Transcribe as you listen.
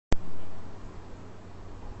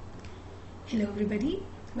Hello everybody,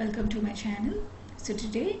 welcome to my channel. So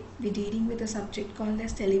today we're dealing with a subject called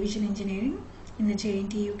as television engineering in the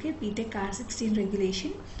Jntuk B.TECH R16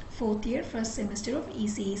 regulation, 4th year, first semester of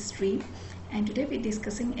ECE stream. And today we're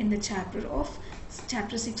discussing in the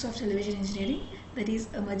chapter 6 of television engineering, that is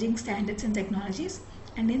emerging standards and technologies.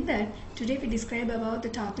 And in that today we describe about the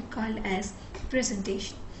topic called as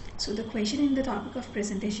presentation. So the question in the topic of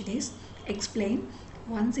presentation is explain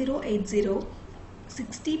 1080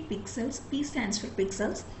 60 pixels, P stands for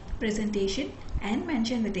pixels, presentation and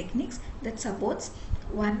mention the techniques that supports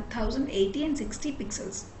 1080 and 60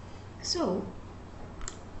 pixels. So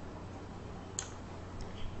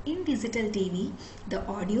in digital TV, the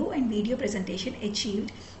audio and video presentation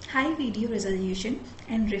achieved high video resolution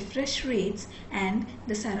and refresh rates, and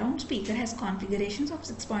the surround speaker has configurations of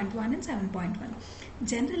 6.1 and 7.1.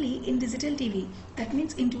 Generally in digital TV, that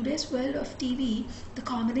means in today's world of TV, the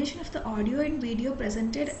combination of the audio and video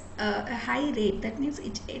presented a high rate. That means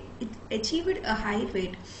it achieved a high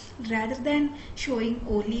rate rather than showing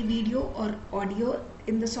only video or audio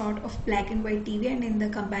in the sort of black and white TV, and in the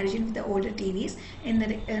comparison with the older TVs, in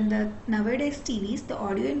the nowadays TVs, the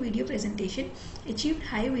audio and video presentation achieved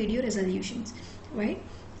high video resolutions, right?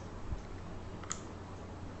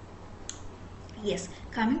 Yes,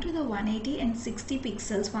 coming to the 180 and 60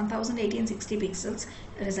 pixels, 1080 and 60 pixels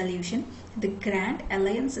resolution, the Grand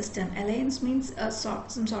Alliance system. Alliance means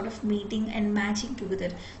some sort of meeting and matching together.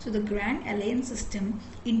 So the Grand Alliance system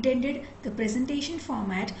intended the presentation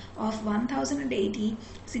format of 1080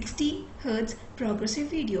 60 Hz progressive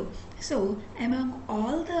video. So among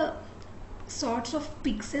all the sorts of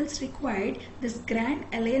pixels required, this Grand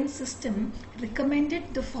Alliance system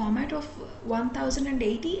recommended the format of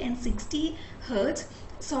 1080 and 60 Hz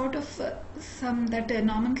sort of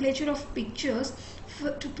nomenclature of pictures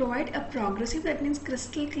to provide a progressive, that means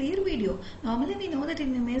crystal clear video. Normally we know that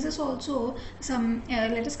in images also some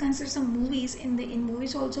let us consider some movies. In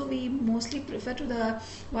movies also we mostly prefer to the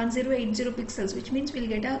 1080 pixels, which means we'll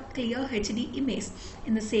get a clear HD image.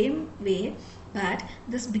 In the same way, but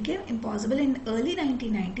this became impossible in early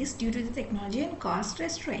 1990s due to the technology and cost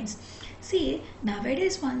restraints. See,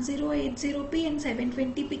 nowadays 1080p and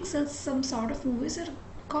 720 pixels, some sort of movies are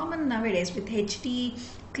common nowadays with HD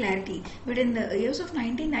clarity, but in the years of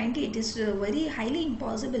 1990 it is very highly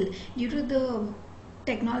impossible due to the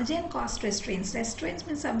technology and cost restraints. Restraints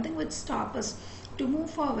means something which stop us to move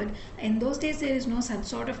forward. In those days there is no such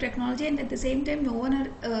sort of technology, and at the same time no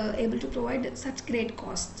one are able to provide such great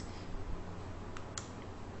costs.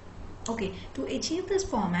 Okay, to achieve this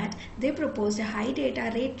format, they proposed a high data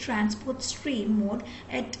rate transport stream mode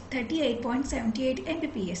at 38.78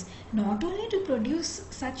 Mbps, not only to produce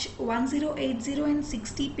such 1080 and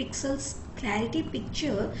 60 pixels clarity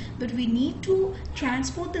picture, but we need to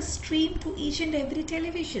transport the stream to each and every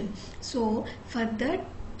television. So for that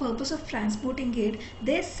purpose of transporting it,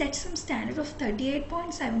 they set some standard of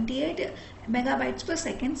 38.78 megabytes per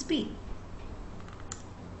second speed.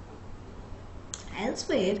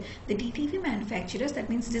 Elsewhere, the DTV manufacturers, that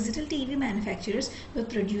means digital TV manufacturers, were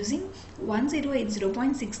producing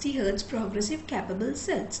 1080.60 Hz progressive capable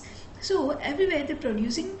sets. So everywhere they're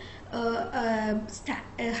producing a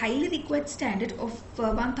highly required standard of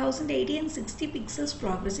 1080 and 60 pixels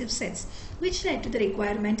progressive sets, which led to the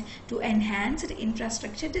requirement to enhance the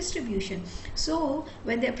infrastructure distribution. So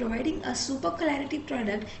when they're providing a super clarity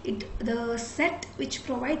product, the set which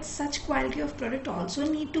provides such quality of product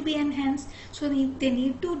also need to be enhanced. So they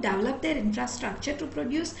need to develop their infrastructure to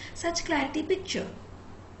produce such clarity picture.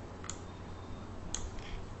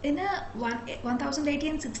 In a 1080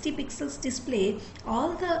 and 60 pixels display,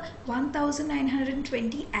 all the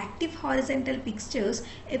 1920 active horizontal pictures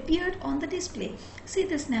appeared on the display. See,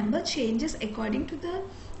 this number changes according to the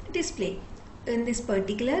display. In this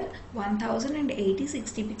particular 1080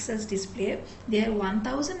 60 pixels display, there are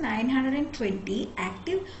 1920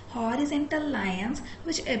 active horizontal lines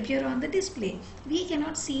which appear on the display. We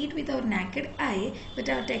cannot see it with our naked eye, but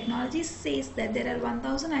our technology says that there are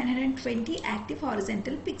 1920 active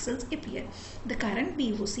horizontal pixels appear. The current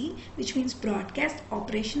BOC, which means Broadcast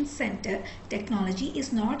Operations Center technology,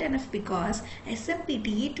 is not enough because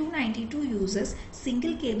SMPTE 292 uses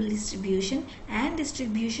single cable distribution and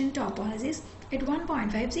distribution topologies at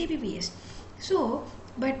 1.5 Gbps. So,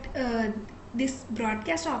 but this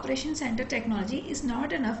Broadcast Operation Center technology is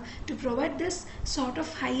not enough to provide this sort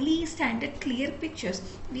of highly standard clear pictures.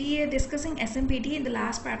 We are discussing SMPTE in the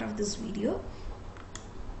last part of this video.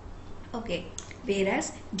 Okay,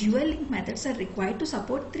 whereas dual link methods are required to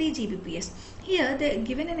support 3 Gbps. Here they are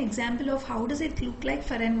given an example of how does it look like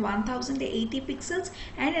for an 1080 pixels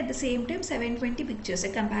and at the same time 720 pictures. A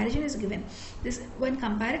comparison is given. This when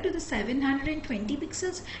compared to the 720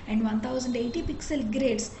 pixels and 1080 pixel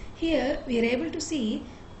grids, here we are able to see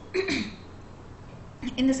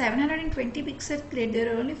in the 720 pixel grid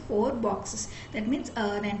there are only 4 boxes. That means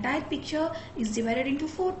an entire picture is divided into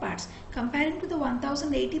 4 parts. Comparing to the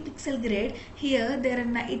 1080 pixel grid, here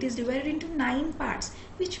it is divided into 9 parts,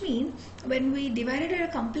 which means when we divided a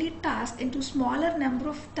complete task into smaller number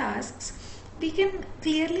of tasks, we can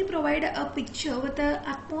clearly provide a picture with the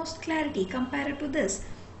utmost clarity compared to this,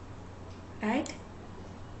 right?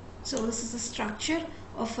 So this is the structure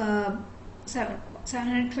of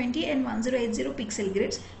 720 and 1080 pixel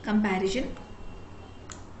grids comparison.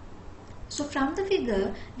 So from the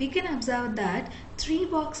figure we can observe that 3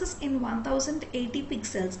 boxes in 1080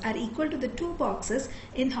 pixels are equal to the 2 boxes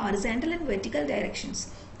in horizontal and vertical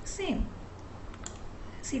directions. Same.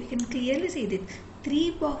 See, we can clearly see that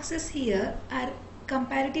 3 boxes here are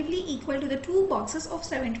comparatively equal to the 2 boxes of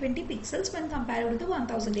 720 pixels when compared to the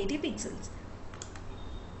 1080 pixels.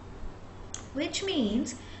 Which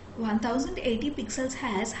means 1080 pixels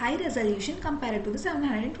has high resolution compared to the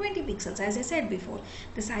 720 pixels. As I said before,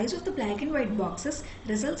 the size of the black and white boxes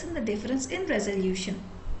results in the difference in resolution.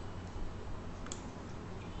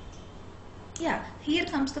 Yeah, here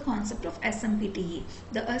comes the concept of SMPTE.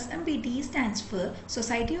 The SMPTE stands for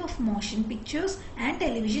Society of Motion Pictures and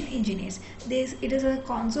Television Engineers. It is a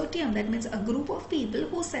consortium, that means a group of people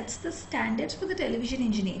who sets the standards for the television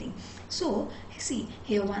engineering. So, see,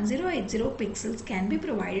 here 1080 pixels can be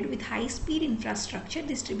provided with high-speed infrastructure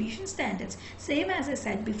distribution standards. Same as I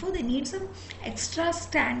said before, they need some extra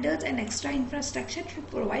standards and extra infrastructure to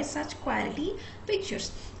provide such quality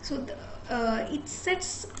pictures. So,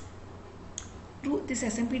 this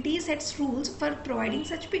SMPTE sets rules for providing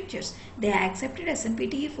such pictures. They accepted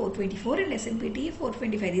SMPTE 424 and SMPTE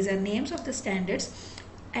 425. These are names of the standards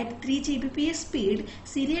at 3 Gbps speed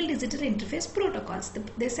serial digital interface protocols.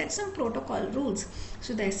 They set some protocol rules.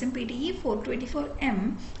 So the SMPTE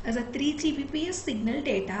 424M is a 3 Gbps signal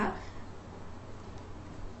data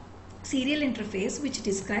serial interface which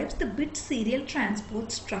describes the bit serial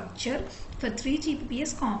transport structure for 3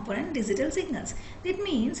 Gbps component digital signals. That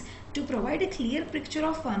means to provide a clear picture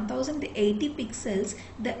of 1080 pixels,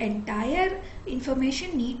 the entire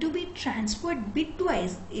information need to be transferred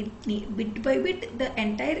bitwise. Bit by bit, the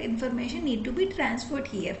entire information need to be transferred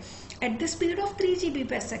here at the speed of 3 GB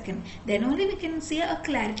per second. Then only we can see a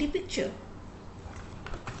clarity picture.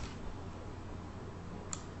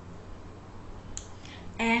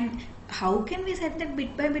 And how can we set that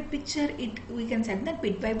bit by bit picture? We can set that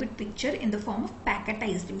bit by bit picture in the form of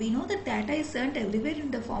packetized. We know that data is sent everywhere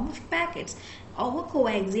in the form of packets over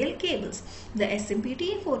coaxial cables. The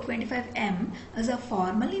SMPTE 425M is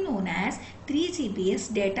formally known as 3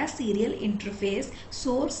 Gbps data serial interface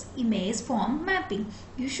source image form mapping.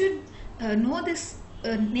 You should know this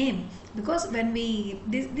name, because when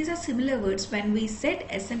these are similar words. When we set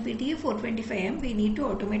SMPTE 425M, we need to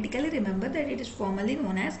automatically remember that it is formally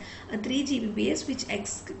known as a 3 Gbps, which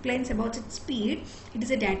explains about its speed. It is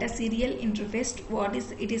a data serial interface.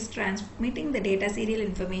 It is transmitting the data serial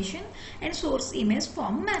information, and source image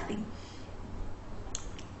form mapping.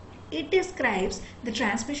 It describes the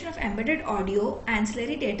transmission of embedded audio,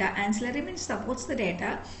 ancillary data. Ancillary means supports the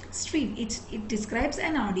data stream. It describes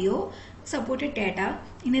an audio supported data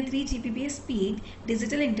in a 3 Gbps speed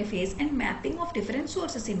digital interface and mapping of different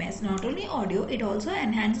sources image. Not only audio, it also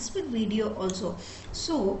enhances with video also.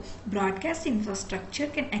 So broadcast infrastructure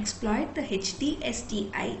can exploit the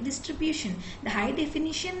HD-SDI distribution. The high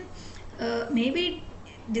definition may be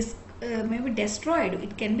destroyed.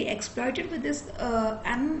 It can be exploited with this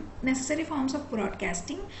unnecessary forms of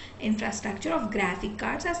broadcasting infrastructure of graphic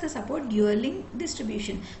cards as they support dual link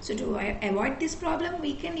distribution. So to avoid this problem,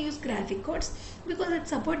 we can use graphic cards because it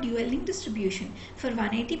support dual link distribution for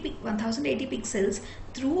 1080 pixels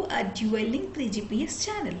through a dual link 3 Gbps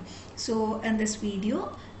channel. So in this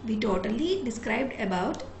video, we totally described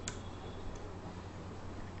about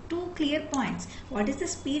 2 clear points. What is the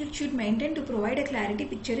speed it should maintain to provide a clarity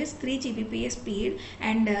picture is 3 Gbps speed,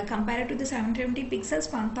 and compared to the 720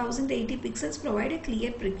 pixels, 1080 pixels provide a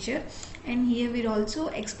clear picture. And here we also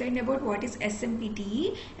explained about what is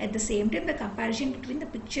SMPTE. At the same time, the comparison between the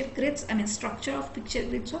picture grids, structure of picture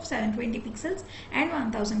grids of 720 pixels and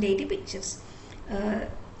 1080 pictures.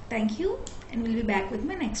 Thank you, and we'll be back with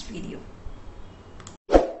my next video.